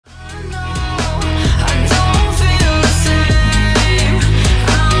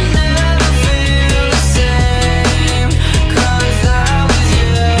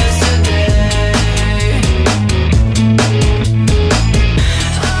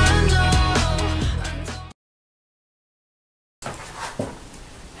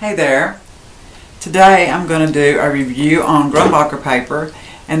Hey there. Today I'm going to do a review on Grumbacher paper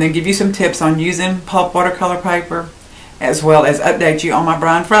and then give you some tips on using pulp watercolor paper, as well as update you on my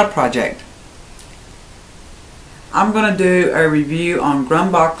Brian Froud project. I'm going to do a review on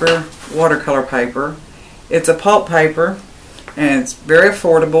Grumbacher watercolor paper. It's a pulp paper and it's very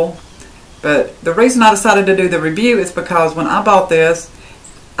affordable, but the reason I decided to do the review is because when I bought this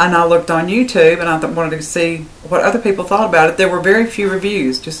and I looked on YouTube and I wanted to see what other people thought about it, there were very few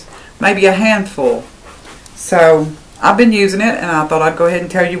reviews, just maybe a handful. So I've been using it and I thought I'd go ahead and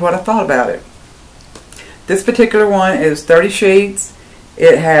tell you what I thought about it. This particular one is 30 sheets.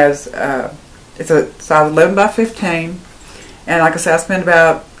 It has, it's a size 11 by 15, and like I said, I spent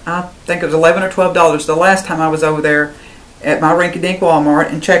about, I think it was $11 or $12 the last time I was over there at my rinky-dink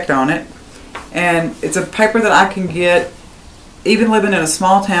Walmart and checked on it. And it's a paper that I can get even living in a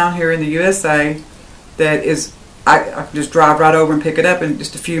small town here in the USA. That is, I can just drive right over and pick it up in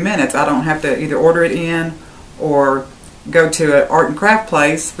just a few minutes. I don't have to either order it in or go to an art and craft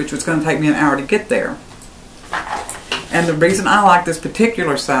place, which was going to take me an hour to get there. And the reason I like this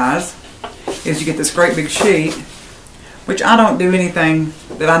particular size is you get this great big sheet, which I don't do anything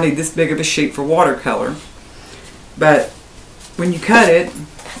that I need this big of a sheet for watercolor. But when you cut it,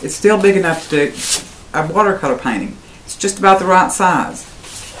 it's still big enough to do a watercolor painting. It's just about the right size.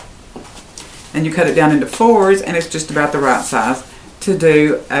 And you cut it down into fours and it's just about the right size to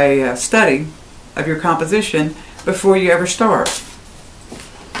do a study of your composition before you ever start.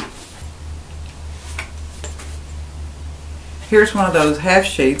 Here's one of those half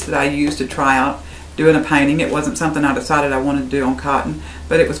sheets that I used to try out doing a painting. It wasn't something I decided I wanted to do on cotton,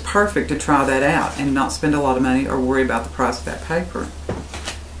 but it was perfect to try that out and not spend a lot of money or worry about the price of that paper.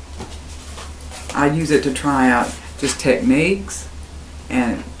 I use it to try out just techniques,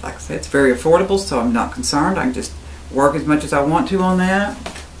 and like I said, it's very affordable, so I'm not concerned. I can just work as much as I want to on that.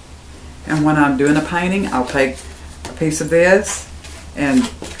 And when I'm doing a painting, I'll take a piece of this, and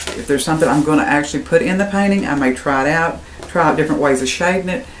if there's something I'm going to actually put in the painting, I may try out different ways of shading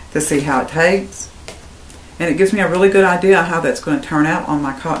it to see how it takes. And it gives me a really good idea how that's going to turn out on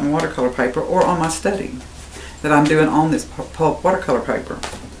my cotton watercolor paper or on my study that I'm doing on this pulp watercolor paper.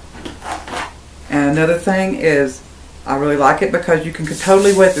 And another thing is, I really like it because you can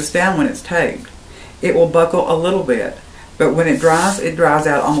totally wet this down when it's taped. It will buckle a little bit, but when it dries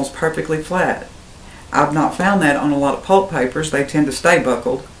out almost perfectly flat. I've not found that on a lot of pulp papers. They tend to stay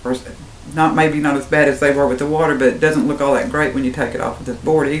buckled, or maybe not as bad as they were with the water, but it doesn't look all that great when you take it off with this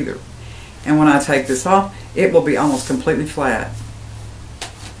board either. And when I take this off, it will be almost completely flat.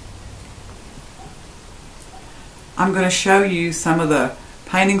 I'm going to show you some of the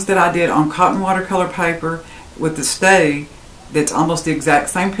paintings that I did on cotton watercolor paper with the study that's almost the exact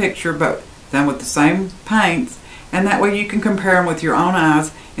same picture but done with the same paints, and that way you can compare them with your own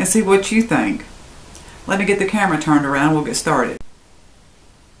eyes and see what you think. Let me get the camera turned around and we'll get started.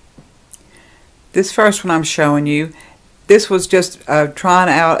 This first one I'm showing you, this was just trying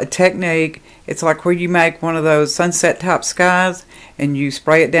out a technique. It's like where you make one of those sunset type skies and you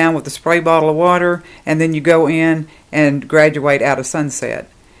spray it down with a spray bottle of water, and then you go in and graduate out a sunset.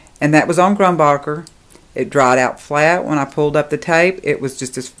 And that was on Grumbacher. It dried out flat. When I pulled up the tape, it was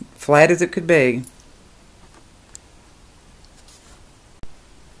just as flat as it could be.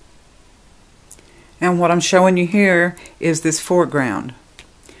 And what I'm showing you here is this foreground.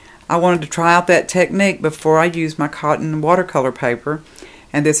 I wanted to try out that technique before I used my cotton watercolor paper.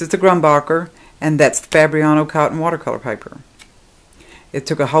 And this is the Grumbacher, and that's the Fabriano cotton watercolor paper. It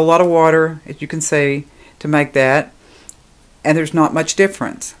took a whole lot of water, as you can see, to make that, and there's not much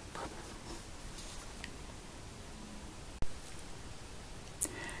difference.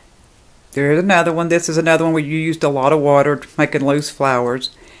 There's another one. This is another one where you used a lot of water making loose flowers,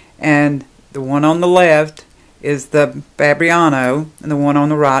 and the one on the left is the Fabriano and the one on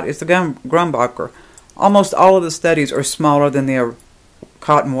the right is the Grumbacher. Almost all of the studies are smaller than the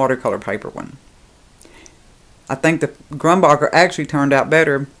cotton watercolor paper one. I think the Grumbacher actually turned out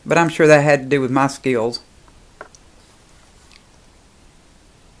better, but I'm sure that had to do with my skills.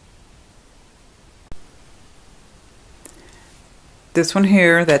 This one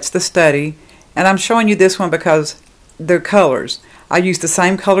here, that's the study, and I'm showing you this one because they're colors. I used the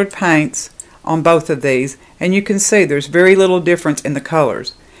same colored paints on both of these, and you can see there's very little difference in the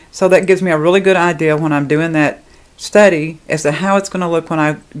colors. So that gives me a really good idea when I'm doing that study as to how it's going to look when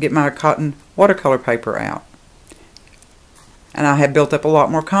I get my cotton watercolor paper out. And I have built up a lot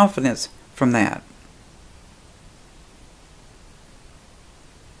more confidence from that.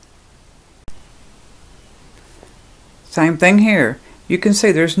 Same thing here. You can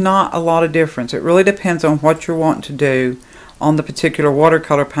see there's not a lot of difference. It really depends on what you're wanting to do on the particular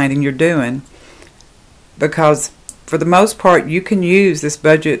watercolor painting you're doing, because for the most part you can use this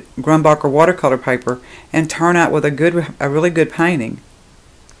budget Grumbacher watercolor paper and turn out with a really good painting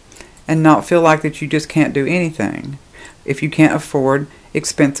and not feel like that you just can't do anything if you can't afford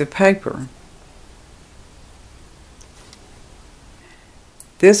expensive paper.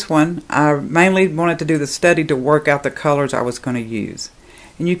 This one, I mainly wanted to do the study to work out the colors I was going to use.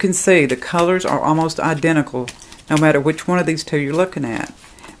 And you can see the colors are almost identical no matter which one of these two you're looking at.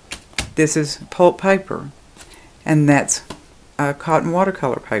 This is pulp paper, and that's cotton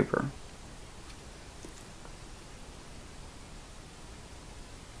watercolor paper.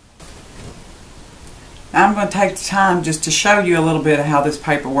 Now I'm going to take the time just to show you a little bit of how this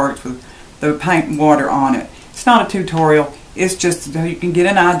paper works with the paint and water on it. It's not a tutorial, it's just so you can get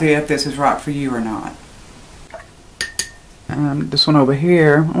an idea if this is right for you or not. This one over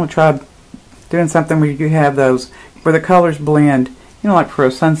here, I'm going to try doing something where you have those, where the colors blend, you know, like for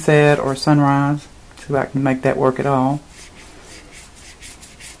a sunset or a sunrise. See if I can make that work at all.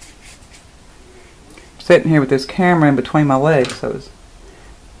 I'm sitting here with this camera in between my legs, so it's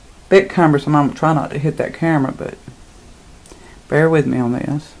a bit cumbersome. I'm going to try not to hit that camera, but bear with me on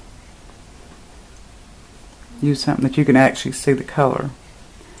this. Use something that you can actually see the color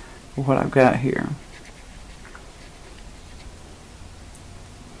of what I've got here.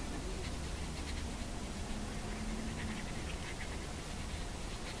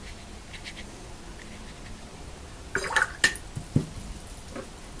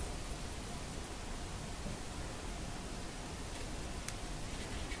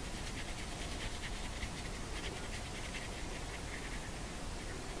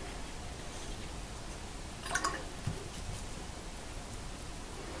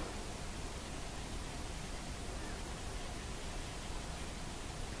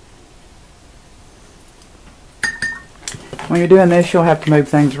 When you're doing this, you'll have to move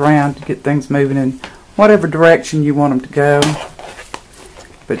things around to get things moving in whatever direction you want them to go.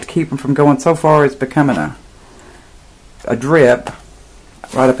 But to keep them from going so far as becoming a drip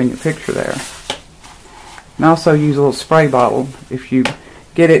right up in your picture there. And also use a little spray bottle if you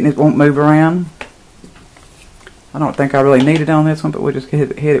get it and it won't move around. I don't think I really need it on this one, but we'll just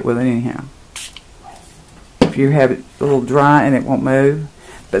hit it with it anyhow. If you have it a little dry and it won't move.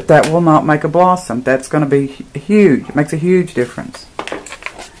 But that will not make a blossom. That's going to be huge. It makes a huge difference.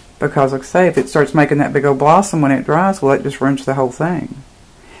 Because, like I say, if it starts making that big old blossom when it dries, well, it just ruins the whole thing.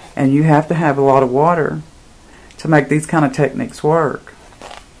 And you have to have a lot of water to make these kind of techniques work.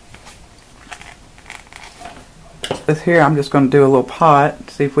 This here, I'm just going to do a little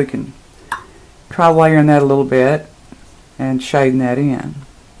pot. See if we can try layering that a little bit and shading that in.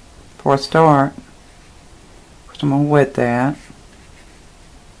 Before I start, I'm going to wet that.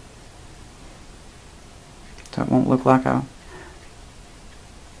 So it won't look like I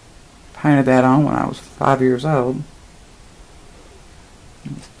painted that on when I was 5 years old.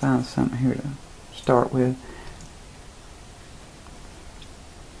 Let's find something here to start with.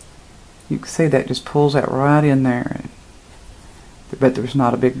 You can see that just pulls that right in there. But there's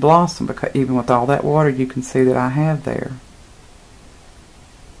not a big blossom, because even with all that water you can see that I have there.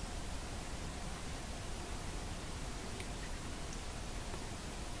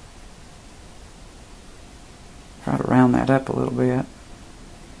 Try to round that up a little bit.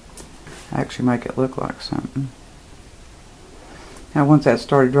 Actually make it look like something. Now once that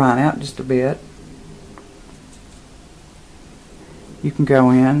started drying out just a bit, you can go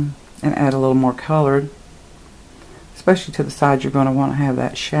in and add a little more color, especially to the side you're going to want to have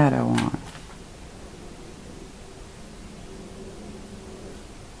that shadow on.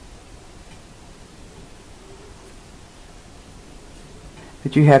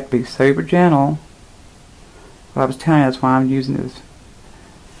 But you have to be super gentle. Well, I was telling you, that's why I'm using this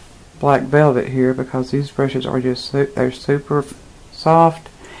black velvet here, because these brushes are just, they're super soft,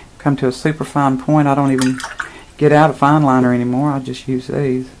 come to a super fine point. I don't even get out a fine liner anymore. I just use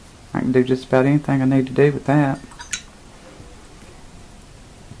these. I can do just about anything I need to do with that.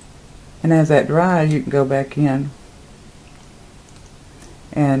 And as that dries, you can go back in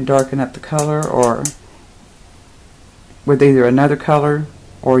and darken up the color, or with either another color,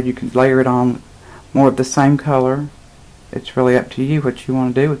 or you can layer it on more of the same color. It's really up to you what you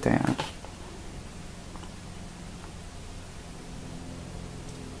want to do with that.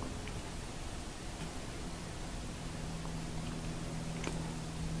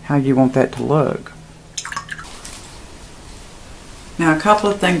 How you want that to look. Now, a couple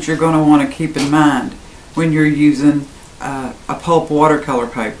of things you're going to want to keep in mind when you're using a pulp watercolor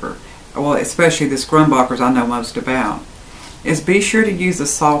paper, well, especially this Grumbacher's I know most about, is be sure to use a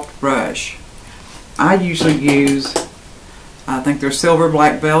soft brush. I usually use I think they're silver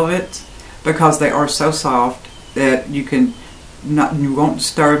black velvets because they are so soft that you won't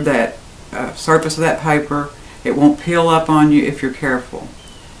disturb that surface of that paper. It won't peel up on you if you're careful.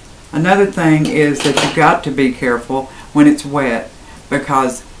 Another thing is that you've got to be careful when it's wet,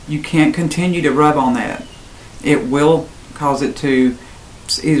 because you can't continue to rub on that. It will cause it to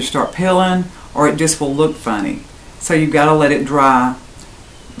either start peeling or it just will look funny. So you've got to let it dry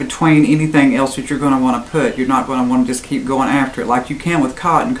between anything else that you're going to want to put. You're not going to want to just keep going after it like you can with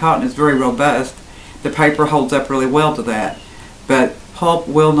cotton. Cotton is very robust. The paper holds up really well to that, but pulp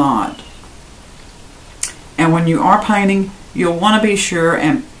will not. And when you are painting, you'll want to be sure,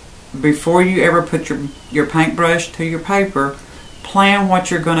 and before you ever put your paintbrush to your paper, plan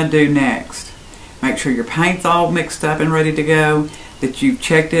what you're going to do next. Make sure your paint's all mixed up and ready to go, that you've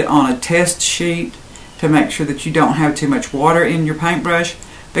checked it on a test sheet to make sure that you don't have too much water in your paintbrush,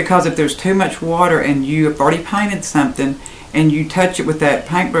 because if there's too much water and you have already painted something and you touch it with that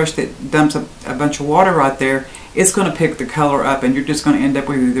paintbrush that dumps a bunch of water right there, it's going to pick the color up and you're just going to end up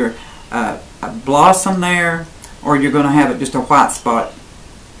with either a blossom there, or you're going to have it just a white spot.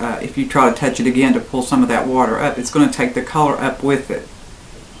 If you try to touch it again to pull some of that water up, it's going to take the color up with it.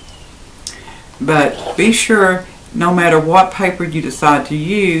 But be sure, no matter what paper you decide to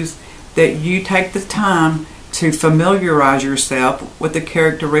use, that you take the time to familiarize yourself with the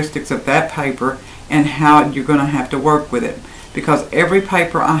characteristics of that paper and how you're going to have to work with it. Because every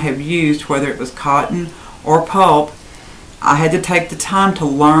paper I have used, whether it was cotton or pulp, I had to take the time to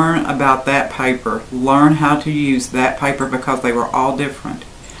learn about that paper, learn how to use that paper, because they were all different.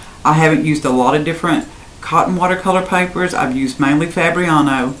 I haven't used a lot of different cotton watercolor papers. I've used mainly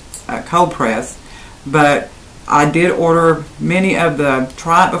Fabriano cold press, but I did order many of the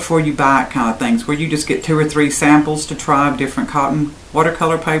try it before you buy it kind of things, where you just get 2 or 3 samples to try of different cotton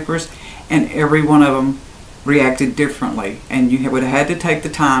watercolor papers, and every one of them reacted differently, and you would have had to take the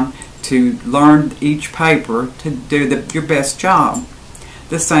time to learn each paper to do your best job.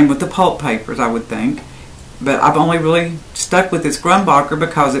 The same with the pulp papers, I would think. But I've only really stuck with this Grumbacher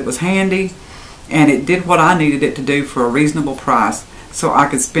because it was handy and it did what I needed it to do for a reasonable price, so I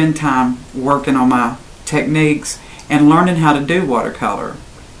could spend time working on my techniques and learning how to do watercolor.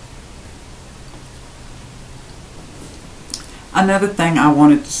 Another thing I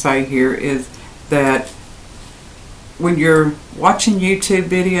wanted to say here is that when you're watching YouTube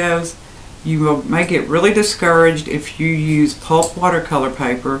videos, you may get really discouraged if you use pulp watercolor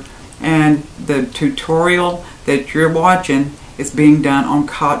paper and the tutorial that you're watching is being done on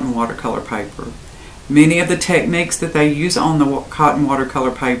cotton watercolor paper. Many of the techniques that they use on the cotton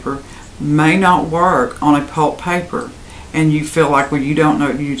watercolor paper may not work on a pulp paper, and you feel like, well, you don't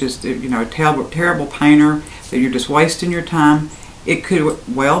know, you just, a terrible painter, that you're just wasting your time. It could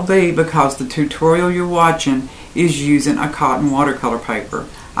well be because the tutorial you're watching is using a cotton watercolor paper.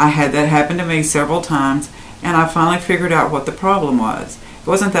 I had that happen to me several times, and I finally figured out what the problem was. It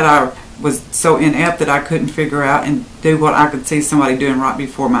wasn't that I was so inept that I couldn't figure out and do what I could see somebody doing right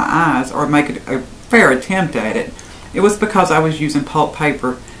before my eyes, or make a fair attempt at it. It was because I was using pulp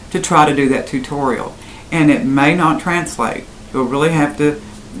paper to try to do that tutorial, and it may not translate. You'll really have to,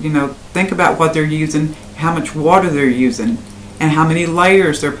 think about what they're using, how much water they're using, and how many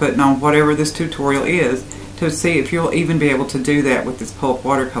layers they're putting on whatever this tutorial is, to see if you'll even be able to do that with this pulp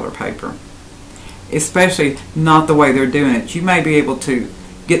watercolor paper. Especially not the way they're doing it. You may be able to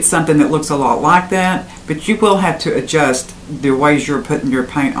get something that looks a lot like that, but you will have to adjust the ways you're putting your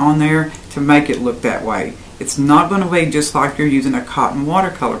paint on there to make it look that way. It's not going to be just like you're using a cotton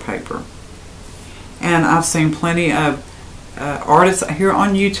watercolor paper. And I've seen plenty of artists here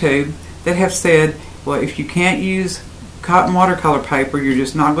on YouTube that have said, well, if you can't use cotton watercolor paper, you're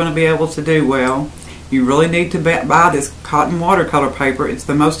just not going to be able to do well. You really need to buy this cotton watercolor paper. It's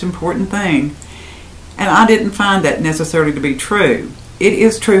the most important thing. And I didn't find that necessarily to be true. It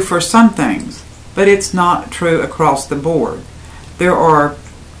is true for some things, but it's not true across the board. There are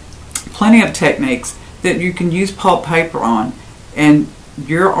plenty of techniques that you can use pulp paper on, and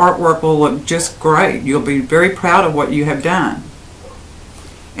your artwork will look just great. You'll be very proud of what you have done.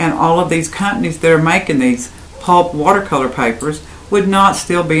 And all of these companies that are making these pulp watercolor papers would not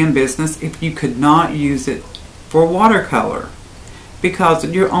still be in business if you could not use it for watercolor, because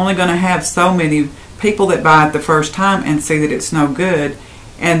you're only going to have so many people that buy it the first time and see that it's no good,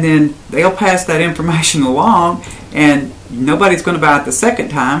 and then they'll pass that information along and nobody's going to buy it the second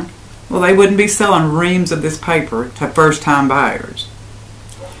time. Well, they wouldn't be selling reams of this paper to first time buyers.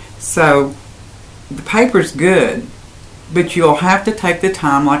 So the paper's good, but you'll have to take the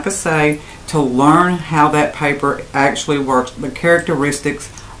time, like I say, to learn how that paper actually works, the characteristics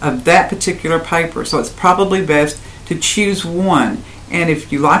of that particular paper. So it's probably best to choose one. And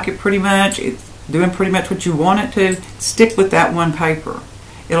if you like it pretty much, it's doing pretty much what you want it to, stick with that one paper.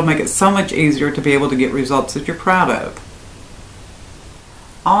 It'll make it so much easier to be able to get results that you're proud of.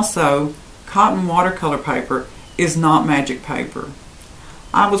 Also, cotton watercolor paper is not magic paper.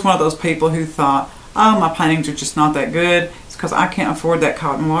 I was one of those people who thought, oh, my paintings are just not that good. It's because I can't afford that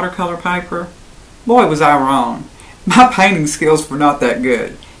cotton watercolor paper. Boy, was I wrong. My painting skills were not that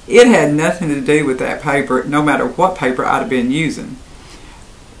good. It had nothing to do with that paper, no matter what paper I'd have been using.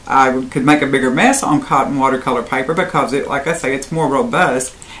 I could make a bigger mess on cotton watercolor paper because, like I say, it's more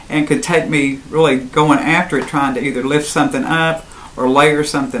robust and could take me really going after it, trying to either lift something up or layer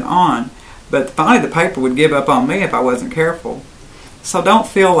something on. But finally the paper would give up on me if I wasn't careful. So don't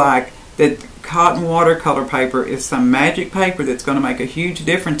feel like that cotton watercolor paper is some magic paper that's going to make a huge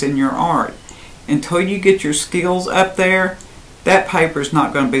difference in your art. Until you get your skills up there, that paper is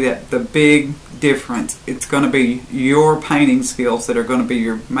not going to be the big difference. It's going to be your painting skills that are going to be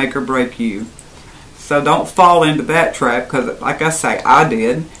your make or break you. So don't fall into that trap, because like I say, I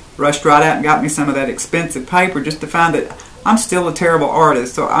did. Rushed right out and got me some of that expensive paper just to find that I'm still a terrible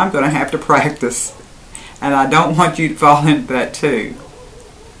artist, so I'm going to have to practice. And I don't want you to fall into that too.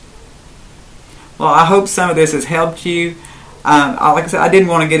 Well, I hope some of this has helped you. Like I said, I didn't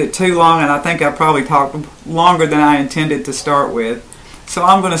want to get it too long, and I think I probably talked longer than I intended to start with. So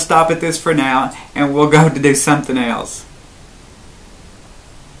I'm going to stop at this for now, and we'll go to do something else.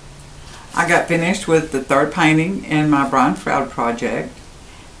 I got finished with the third painting in my Brian Froud project,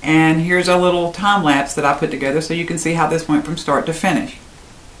 and here's a little time lapse that I put together so you can see how this went from start to finish.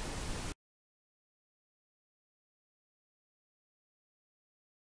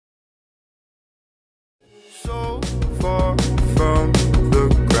 So far from the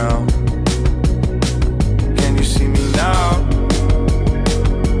ground, can you see me now?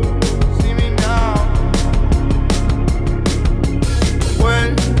 See me now.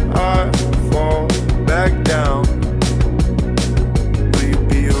 When I fall back down, will you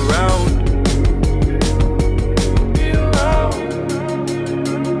be around? Be around.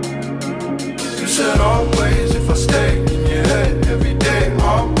 You said always if I stay in your head every day,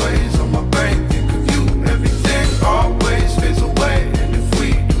 always on my brain. Always fades away, and if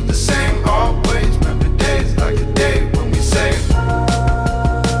we do the same, always remember days like a day when we say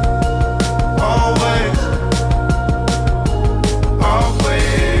always,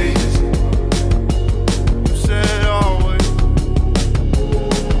 always. You said always.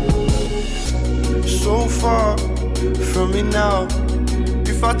 So far from me now.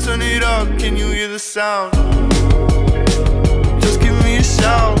 If I turn it up, can you hear the sound? Just give me a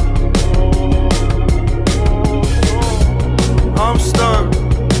shout. I'm stuck,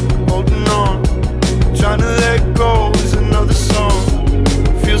 holding on, trying to let go is another song.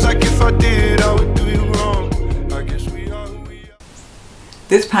 Feels like if I did, I would do you wrong. I guess we are who we are.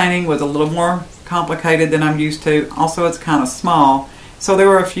 This painting was a little more complicated than I'm used to. Also, it's kind of small, so there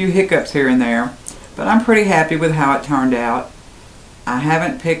were a few hiccups here and there, but I'm pretty happy with how it turned out. I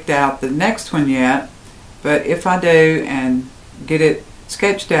haven't picked out the next one yet, but if I do and get it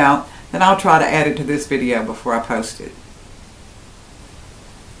sketched out, then I'll try to add it to this video before I post it.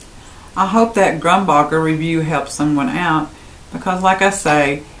 I hope that Grumbacher review helps someone out, because like I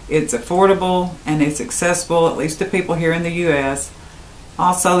say, it's affordable and it's accessible, at least to people here in the US.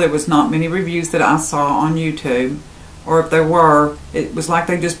 Also, there was not many reviews that I saw on YouTube, or if there were, it was like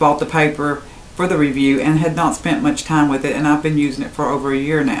they just bought the paper for the review and had not spent much time with it, and I've been using it for over a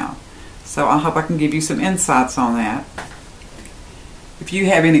year now. So I hope I can give you some insights on that. If you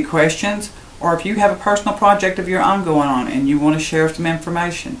have any questions, or if you have a personal project of your own going on and you want to share some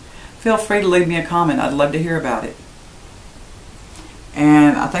information, feel free to leave me a comment. I'd love to hear about it.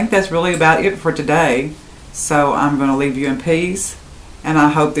 And I think that's really about it for today. So I'm going to leave you in peace. And I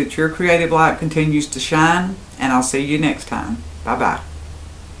hope that your creative light continues to shine. And I'll see you next time. Bye-bye.